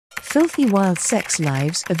Filthy wild sex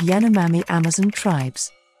lives of Yanomami Amazon tribes.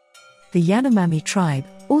 The Yanomami tribe,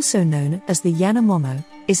 also known as the Yanomamo,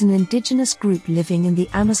 is an indigenous group living in the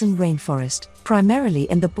Amazon rainforest, primarily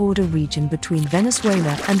in the border region between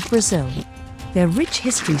Venezuela and Brazil. Their rich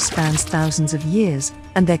history spans thousands of years,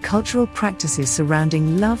 and their cultural practices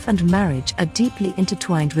surrounding love and marriage are deeply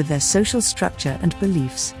intertwined with their social structure and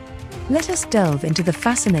beliefs. Let us delve into the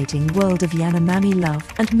fascinating world of Yanomami love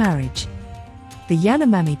and marriage. The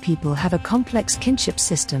Yanomami people have a complex kinship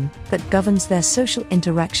system that governs their social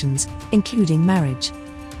interactions, including marriage.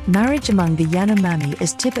 Marriage among the Yanomami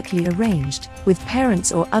is typically arranged, with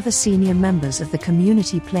parents or other senior members of the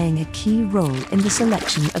community playing a key role in the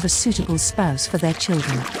selection of a suitable spouse for their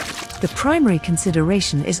children. The primary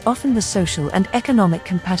consideration is often the social and economic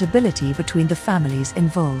compatibility between the families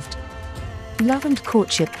involved. Love and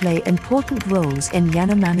courtship play important roles in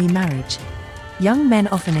Yanomami marriage. Young men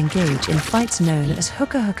often engage in fights known as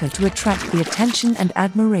hooker to attract the attention and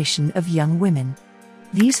admiration of young women.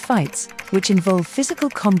 These fights, which involve physical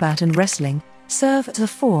combat and wrestling, serve as a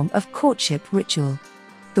form of courtship ritual.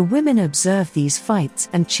 The women observe these fights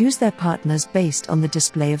and choose their partners based on the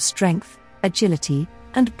display of strength, agility,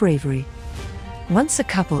 and bravery. Once a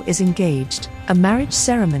couple is engaged, a marriage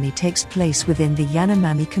ceremony takes place within the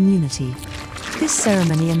Yanomami community. This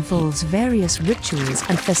ceremony involves various rituals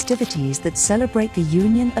and festivities that celebrate the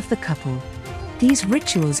union of the couple. These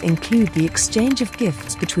rituals include the exchange of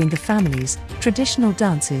gifts between the families, traditional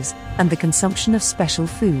dances, and the consumption of special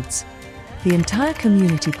foods. The entire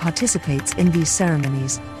community participates in these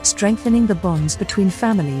ceremonies, strengthening the bonds between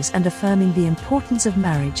families and affirming the importance of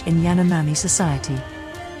marriage in Yanomami society.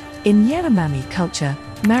 In Yanomami culture,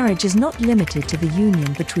 marriage is not limited to the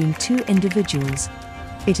union between two individuals.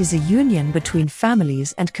 It is a union between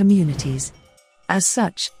families and communities. As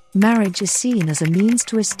such, marriage is seen as a means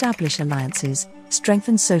to establish alliances,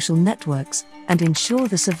 strengthen social networks, and ensure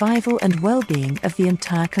the survival and well-being of the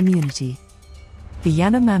entire community. The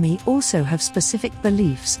Yanomami also have specific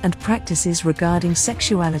beliefs and practices regarding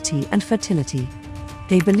sexuality and fertility.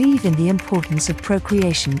 They believe in the importance of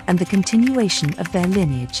procreation and the continuation of their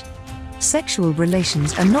lineage. Sexual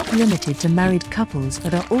relations are not limited to married couples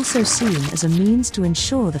but are also seen as a means to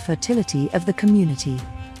ensure the fertility of the community.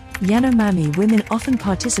 Yanomami women often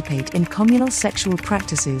participate in communal sexual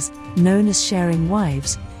practices, known as sharing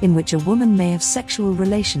wives, in which a woman may have sexual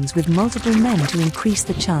relations with multiple men to increase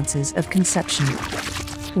the chances of conception.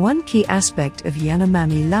 One key aspect of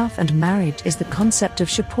Yanomami love and marriage is the concept of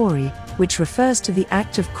shapori, which refers to the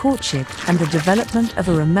act of courtship and the development of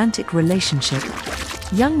a romantic relationship.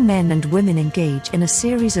 Young men and women engage in a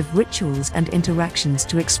series of rituals and interactions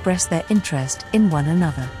to express their interest in one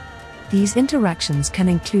another. These interactions can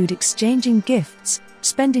include exchanging gifts,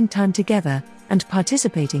 spending time together, and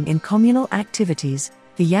participating in communal activities.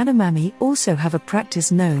 The Yanomami also have a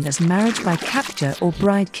practice known as marriage by capture or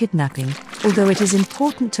bride kidnapping, although it is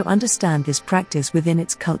important to understand this practice within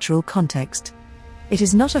its cultural context. It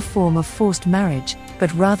is not a form of forced marriage,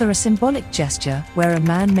 but rather a symbolic gesture where a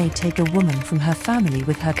man may take a woman from her family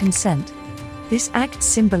with her consent. This act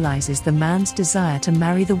symbolizes the man's desire to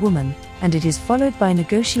marry the woman, and it is followed by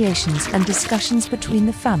negotiations and discussions between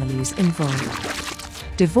the families involved.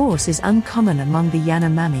 Divorce is uncommon among the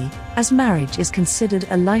Yanomami, as marriage is considered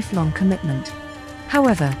a lifelong commitment.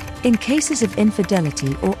 However, in cases of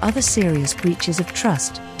infidelity or other serious breaches of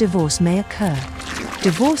trust, divorce may occur.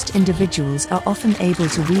 Divorced individuals are often able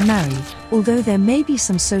to remarry, although there may be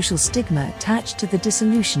some social stigma attached to the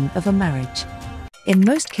dissolution of a marriage. In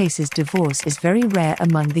most cases, divorce is very rare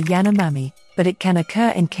among the Yanomami, but it can occur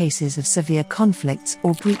in cases of severe conflicts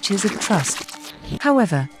or breaches of trust.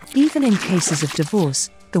 However, even in cases of divorce,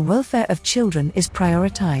 the welfare of children is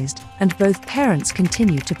prioritized, and both parents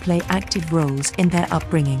continue to play active roles in their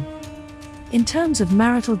upbringing. In terms of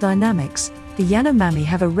marital dynamics, the Yanomami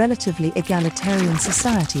have a relatively egalitarian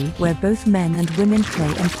society where both men and women play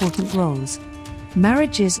important roles.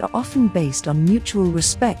 Marriages are often based on mutual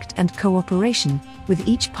respect and cooperation, with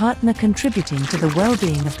each partner contributing to the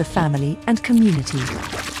well-being of the family and community.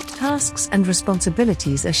 Tasks and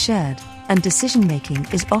responsibilities are shared, and decision-making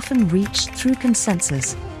is often reached through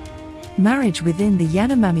consensus. Marriage within the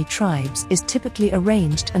Yanomami tribes is typically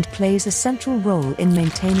arranged and plays a central role in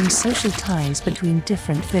maintaining social ties between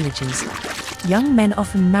different villages. Young men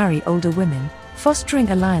often marry older women,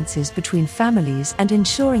 fostering alliances between families and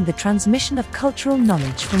ensuring the transmission of cultural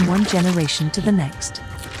knowledge from one generation to the next.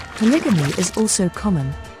 Polygamy is also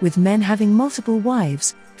common, with men having multiple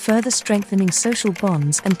wives, further strengthening social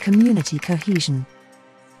bonds and community cohesion.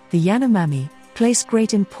 The Yanomami place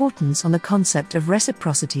great importance on the concept of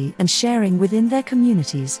reciprocity and sharing within their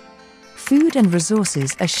communities. Food and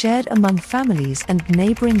resources are shared among families and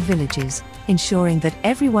neighboring villages, ensuring that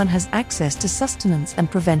everyone has access to sustenance and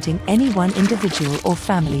preventing any one individual or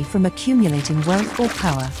family from accumulating wealth or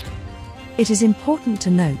power. It is important to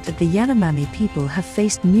note that the Yanomami people have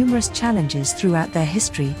faced numerous challenges throughout their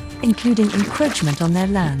history, including encroachment on their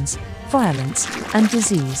lands, violence, and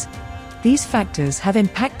disease. These factors have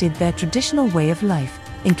impacted their traditional way of life,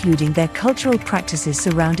 including their cultural practices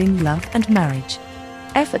surrounding love and marriage.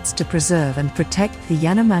 Efforts to preserve and protect the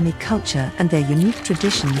Yanomami culture and their unique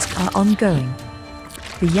traditions are ongoing.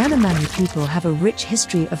 The Yanomami people have a rich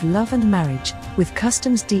history of love and marriage, with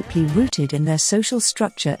customs deeply rooted in their social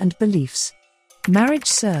structure and beliefs. Marriage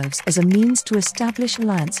serves as a means to establish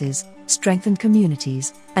alliances, strengthen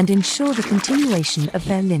communities, and ensure the continuation of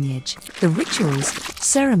their lineage. The rituals,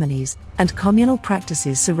 ceremonies, and communal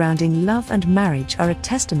practices surrounding love and marriage are a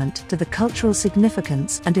testament to the cultural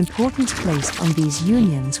significance and importance placed on these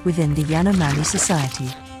unions within the Yanomami society.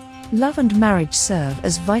 Love and marriage serve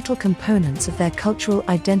as vital components of their cultural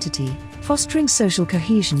identity, fostering social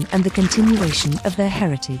cohesion and the continuation of their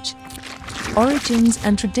heritage. Origins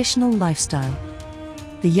and traditional lifestyle.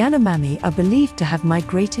 The Yanomami are believed to have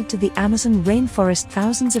migrated to the Amazon rainforest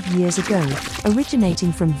thousands of years ago,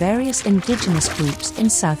 originating from various indigenous groups in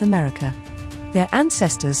South America. Their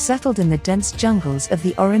ancestors settled in the dense jungles of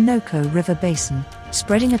the Orinoco River basin,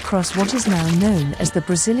 spreading across what is now known as the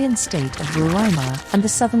Brazilian state of Roraima and the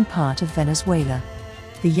southern part of Venezuela.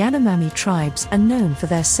 The Yanomami tribes are known for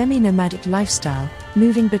their semi-nomadic lifestyle,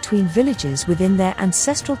 moving between villages within their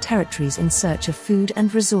ancestral territories in search of food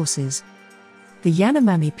and resources. The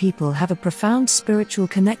Yanomami people have a profound spiritual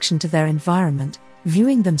connection to their environment,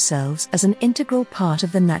 viewing themselves as an integral part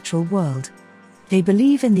of the natural world. They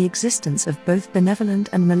believe in the existence of both benevolent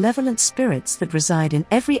and malevolent spirits that reside in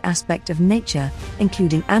every aspect of nature,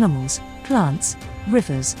 including animals, plants,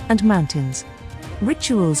 rivers, and mountains.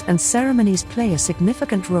 Rituals and ceremonies play a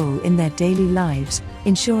significant role in their daily lives,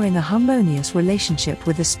 ensuring a harmonious relationship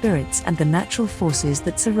with the spirits and the natural forces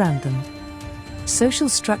that surround them. Social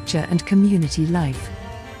structure and community life.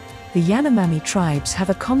 The Yanomami tribes have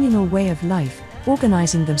a communal way of life,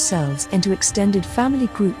 organizing themselves into extended family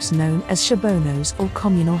groups known as shabonos or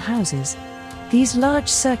communal houses. These large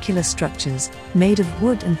circular structures, made of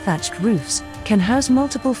wood and thatched roofs, can house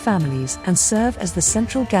multiple families and serve as the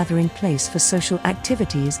central gathering place for social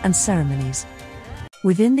activities and ceremonies.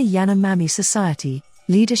 Within the Yanomami society,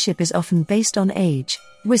 leadership is often based on age,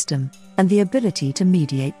 wisdom, and the ability to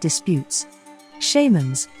mediate disputes.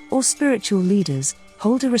 Shamans, or spiritual leaders,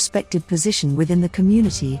 hold a respected position within the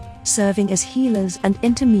community, serving as healers and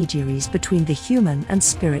intermediaries between the human and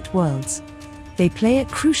spirit worlds. They play a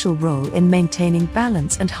crucial role in maintaining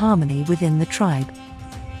balance and harmony within the tribe.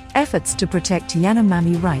 Efforts to protect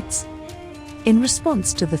Yanomami rights. In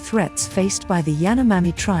response to the threats faced by the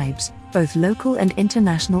Yanomami tribes, both local and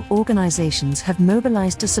international organizations have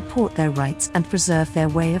mobilized to support their rights and preserve their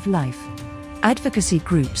way of life. Advocacy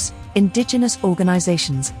groups, indigenous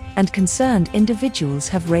organizations, and concerned individuals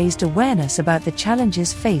have raised awareness about the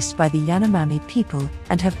challenges faced by the Yanomami people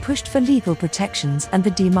and have pushed for legal protections and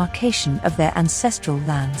the demarcation of their ancestral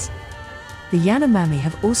lands. The Yanomami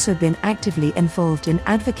have also been actively involved in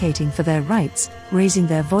advocating for their rights, raising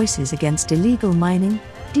their voices against illegal mining,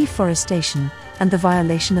 deforestation, and the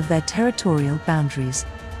violation of their territorial boundaries.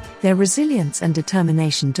 Their resilience and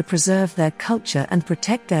determination to preserve their culture and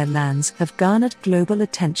protect their lands have garnered global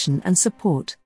attention and support.